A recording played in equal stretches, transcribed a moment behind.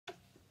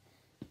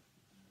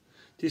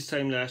This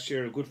time last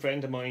year, a good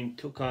friend of mine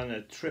took on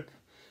a trip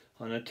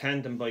on a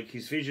tandem bike.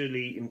 He's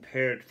visually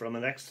impaired from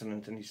an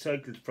accident, and he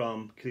cycled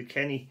from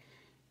Kilkenny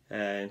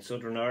in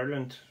Southern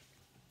Ireland,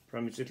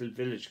 from his little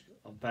village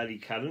of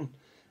Ballycallen,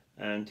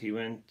 and he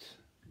went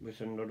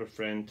with another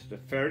friend to the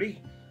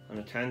ferry on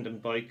a tandem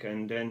bike,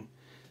 and then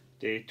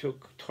they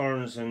took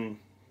turns in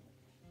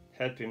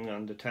helping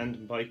on the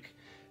tandem bike.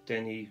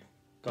 Then he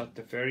got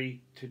the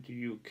ferry to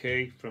the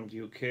UK, from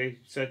the UK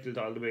cycled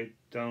all the way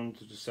down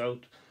to the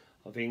south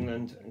of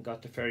England and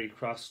got the ferry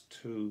across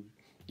to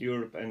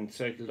Europe and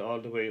cycled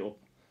all the way up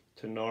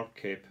to North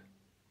Cape.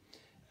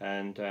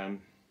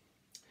 And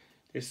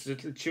this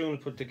little tune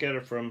put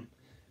together from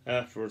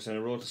afterwards, and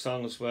I wrote a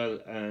song as well,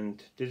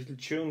 and the little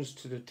tunes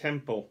to the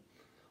tempo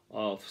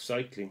of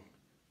cycling.